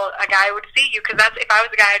that's how a guy would see you. Because if I was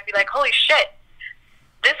a guy, I'd be like, holy shit,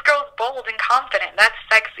 this girl's bold and confident. That's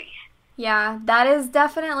sexy. Yeah, that is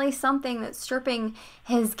definitely something that stripping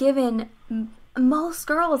has given most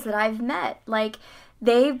girls that I've met. Like,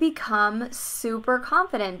 they've become super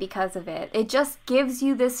confident because of it. It just gives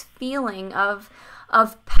you this feeling of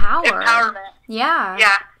power. Empowerment. Yeah.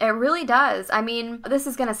 Yeah. It really does. I mean, this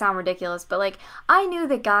is going to sound ridiculous, but like, I knew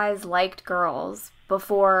that guys liked girls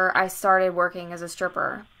before I started working as a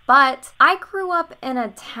stripper. But I grew up in a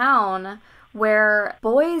town where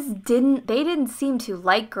boys didn't seem to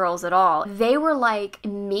like girls at all. They were like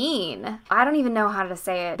mean. I don't even know how to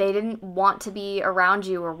say it. They didn't want to be around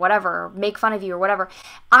you or whatever, make fun of you or whatever.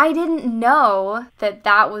 I didn't know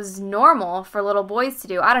that was normal for little boys to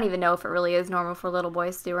do. I don't even know if it really is normal for little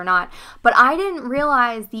boys to do or not. But I didn't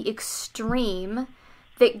realize the extreme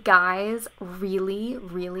that guys really,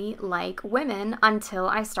 really like women until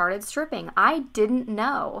I started stripping. I didn't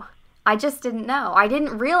know. I just didn't know. I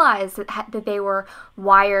didn't realize that they were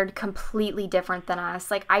wired completely different than us.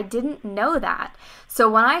 Like, I didn't know that. So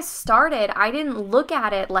when I started, I didn't look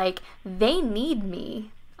at it like they need me.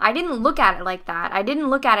 I didn't look at it like that. I didn't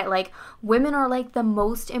look at it like women are like the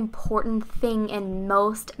most important thing in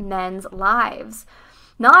most men's lives.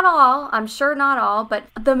 Not all, I'm sure not all, but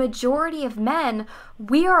the majority of men,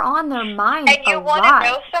 we are on their mind a lot. And you want to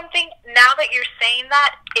know something? Now that you're saying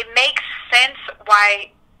that, it makes sense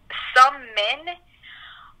why some men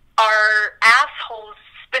are assholes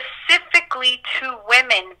specifically to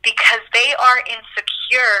women, because they are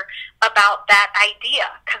insecure about that idea,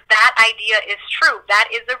 because that idea is true. That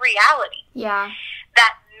is a reality. Yeah.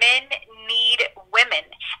 That men need women.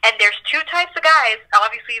 And there's two types of guys.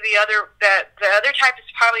 Obviously, the other type is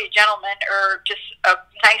probably a gentleman or just a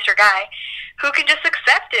nicer guy who can just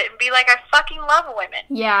accept it and be like, I fucking love women.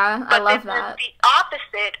 Yeah, I love that. But then there's the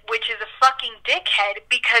opposite, which is a fucking dickhead,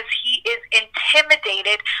 because he is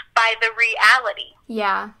intimidated by the reality.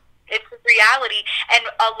 Yeah. It's a reality. And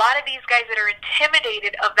a lot of these guys that are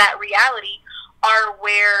intimidated of that reality are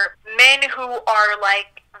where men who are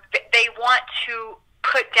like, they want to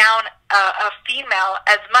put down a female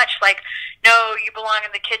as much, like, no, you belong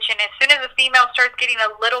in the kitchen. As soon as a female starts getting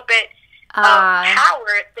a little bit of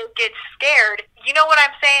power, they get scared. You know what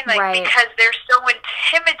I'm saying? Like, right. Because they're so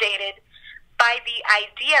intimidated by the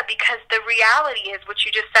idea, because the reality is what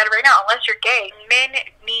you just said right now. Unless you're gay, men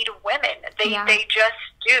need women. They just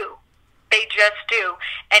do. They just do.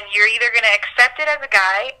 And you're either going to accept it as a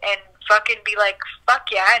guy and fucking be like, fuck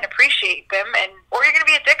yeah, and appreciate them, or you're going to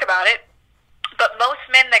be a dick about it. But most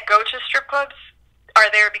men that go to strip clubs are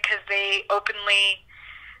there because they openly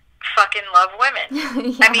fucking love women.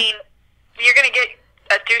 Yeah. I mean, you're going to get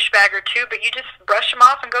a douchebag or two, but you just brush them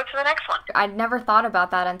off and go to the next one. I'd never thought about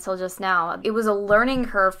that until just now. It was a learning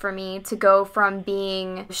curve for me to go from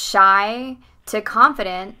being shy to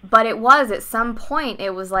confident, but it was at some point,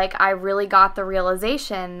 it was like I really got the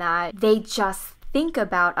realization that they just think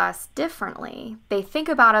about us differently. They think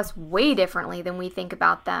about us way differently than we think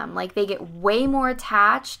about them. Like, they get way more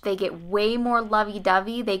attached, they get way more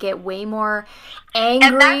lovey-dovey, they get way more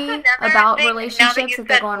angry about relationships that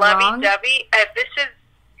they're going wrong. This is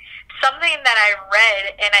something that I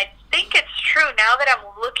read, and I think it's true now that I'm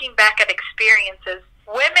looking back at experiences.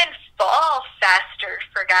 Women fall faster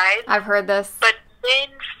for guys. I've heard this. But men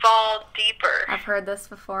fall deeper. I've heard this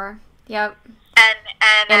before. Yep.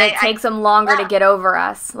 And it takes them longer to get over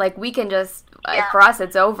us. Like, we can just, for us,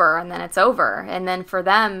 it's over, and then it's over. And then for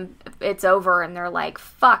them, it's over, and they're like,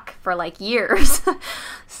 fuck, for like years.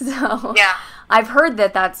 So, yeah. I've heard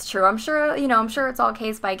that that's true. I'm sure it's all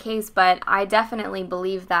case by case, but I definitely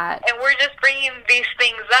believe that. And we're just bringing these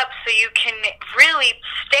things up so you can really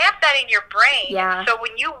stamp that in your brain. Yeah. So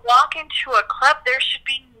when you walk into a club, there should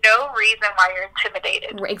be no reason why you're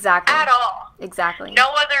intimidated. Exactly. At all. Exactly. No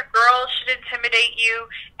other girl should intimidate you,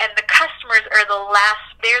 and the customers are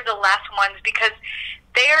they're the last ones, because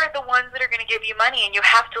they're the ones that are going to give you money, and you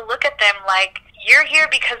have to look at them like, you're here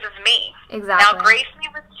because of me. Exactly. Now grace me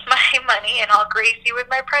with my money, and I'll grace you with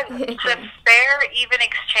my presence. It's a fair, even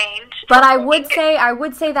exchange. But I would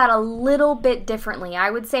say that a little bit differently. I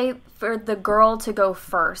would say for the girl to go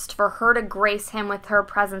first, for her to grace him with her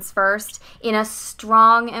presence first in a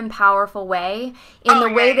strong and powerful way, in the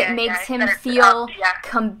way that makes him feel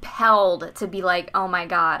compelled to be like, oh my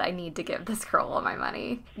God, I need to give this girl all my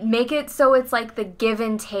money. Make it so it's like the give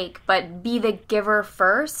and take, but be the giver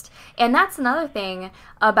first. And that's another thing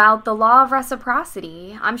about the law of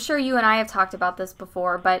reciprocity. I'm sure you and I have talked about this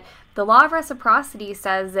before, but the law of reciprocity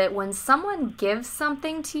says that when someone gives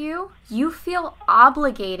something to you, you feel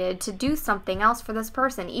obligated to do something else for this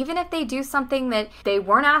person, even if they do something that they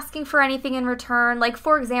weren't asking for anything in return. Like,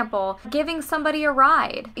 for example, giving somebody a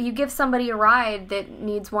ride. You give somebody a ride that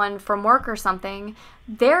needs one from work or something,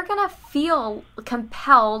 they're gonna feel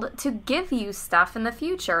compelled to give you stuff in the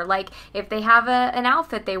future. Like, if they have an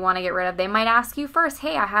outfit they want to get rid of, they might ask you first,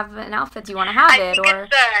 hey, I have an outfit, do you want to have it? I think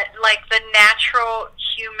it's like the natural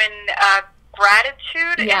human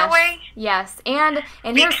gratitude in a way. Yes, and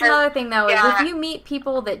here's another thing, though, is if you meet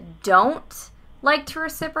people that don't like to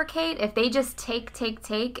reciprocate, if they just take,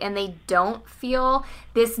 and they don't feel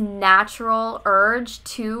this natural urge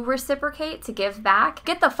to reciprocate, to give back,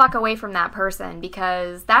 get the fuck away from that person,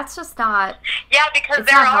 because that's just not... Yeah, because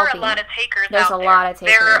there are a lot of takers out there. There's a lot of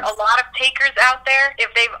takers. There are a lot of takers out there.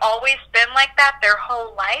 If they've always been like that their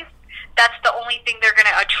whole life, that's the only thing they're going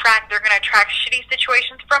to attract. They're going to attract shitty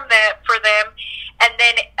situations for them, and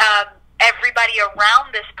then everybody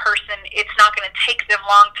around this person, it's not going to take them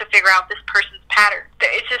long to figure out this person's pattern.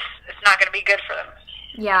 It's not going to be good for them.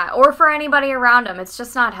 Yeah, or for anybody around them. It's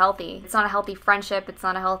just not healthy. It's not a healthy friendship. It's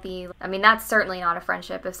not a healthy... I mean, that's certainly not a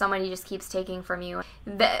friendship if somebody just keeps taking from you.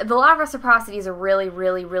 The law of reciprocity is a really,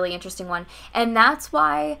 really, really interesting one. And that's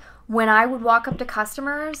why when I would walk up to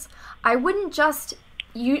customers, I wouldn't just...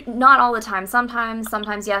 not all the time.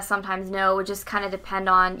 Sometimes yes, sometimes no. It would just kind of depend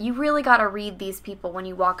on... You really got to read these people when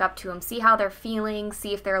you walk up to them. See how they're feeling.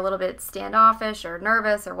 See if they're a little bit standoffish or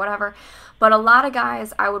nervous or whatever. But a lot of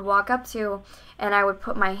guys I would walk up to and I would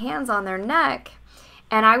put my hands on their neck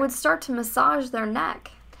and I would start to massage their neck.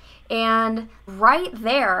 And right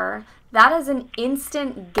there, that is an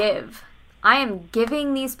instant give. I am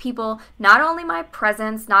giving these people not only my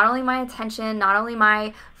presence, not only my attention, not only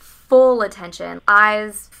my full attention,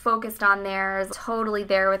 eyes focused on theirs, totally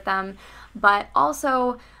there with them, but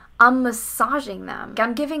also I'm massaging them.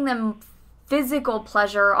 I'm giving them physical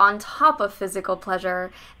pleasure on top of physical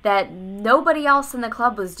pleasure that nobody else in the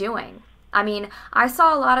club was doing. I mean, I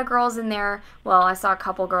saw a lot of girls in there, well, I saw a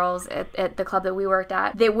couple girls at the club that we worked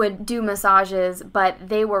at that would do massages, but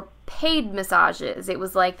they were paid massages. It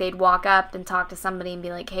was like they'd walk up and talk to somebody and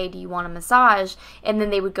be like, hey, do you want a massage? And then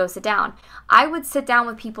they would go sit down. I would sit down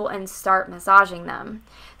with people and start massaging them.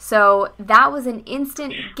 So that was an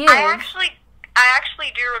instant give. I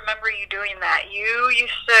actually do remember you doing that.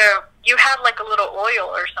 You had like a little oil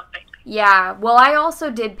or something. Yeah, well, I also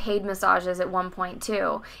did paid massages at one point,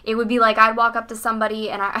 too. It would be like I'd walk up to somebody,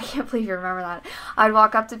 and I can't believe you remember that. I'd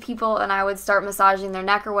walk up to people, and I would start massaging their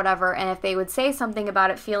neck or whatever, and if they would say something about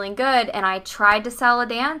it feeling good, and I tried to sell a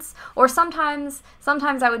dance, or sometimes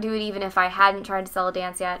I would do it even if I hadn't tried to sell a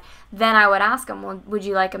dance yet, then I would ask them, well, would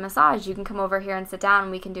you like a massage? You can come over here and sit down,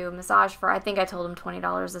 and we can do a massage for, I think I told them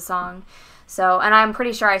 $20 a song. So, and I'm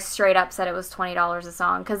pretty sure I straight up said it was $20 a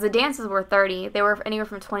song, because the dances were $30. They were anywhere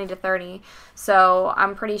from $20 to $30. So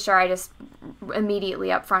I'm pretty sure I just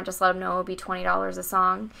immediately up front just let them know it would be $20 a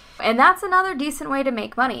song. And that's another decent way to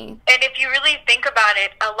make money. And if you really think about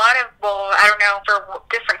it, a lot of, well, I don't know for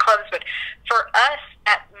different clubs, but for us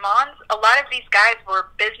at Mons, a lot of these guys were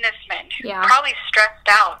businessmen who probably stressed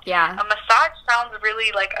out. Yeah. A massage sounds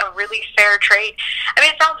really like a really fair trade. I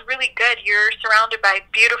mean, it sounds really good. You're surrounded by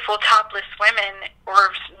beautiful topless women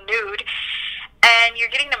or nude, and you're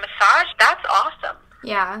getting a massage. That's awesome.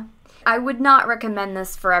 Yeah. I would not recommend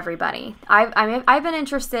this for everybody. I've been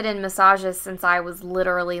interested in massages since I was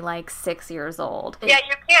literally like 6 years old. Yeah,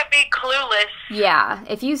 you can't be clueless. Yeah,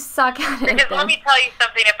 if you suck at it. Because let me tell you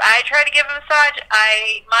something. If I try to give a massage,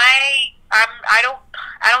 I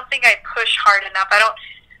don't think I push hard enough.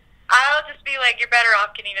 I'll just be like, you're better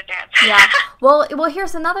off getting a dance. Yeah. Well,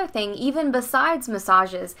 here's another thing. Even besides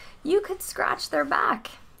massages, you could scratch their back.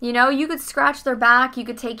 You know, you could scratch their back, you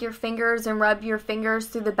could take your fingers and rub your fingers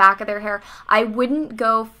through the back of their hair. I wouldn't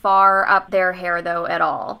go far up their hair, though, at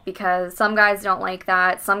all, because some guys don't like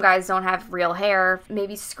that. Some guys don't have real hair.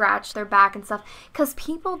 Maybe scratch their back and stuff, because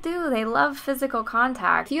people do. They love physical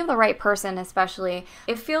contact. If you have the right person, especially,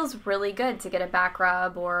 it feels really good to get a back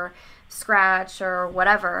rub or scratch or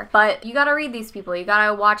whatever, but you gotta read these people. You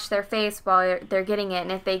gotta watch their face while they're getting it,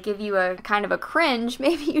 and if they give you a kind of a cringe,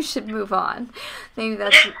 maybe you should move on. Maybe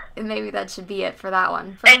that should be it for that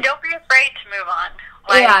one. And don't be afraid to move on.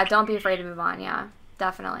 Yeah, don't be afraid to move on. Yeah.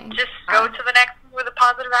 Definitely. Just go to the next one with a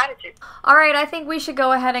positive attitude. All right, I think we should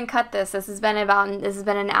go ahead and cut this. This has been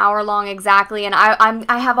an hour long exactly, and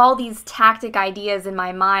I have all these tactic ideas in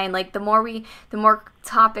my mind. Like the more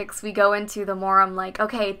topics we go into, the more I'm like,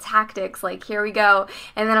 okay, tactics, like here we go.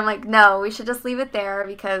 And then I'm like, no, we should just leave it there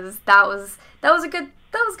because that was good.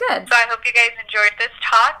 So I hope you guys enjoyed this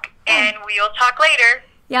talk, and we'll talk later.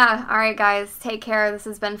 Yeah, all right, guys, take care. This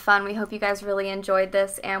has been fun. We hope you guys really enjoyed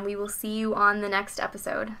this, and we will see you on the next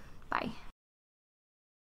episode. Bye.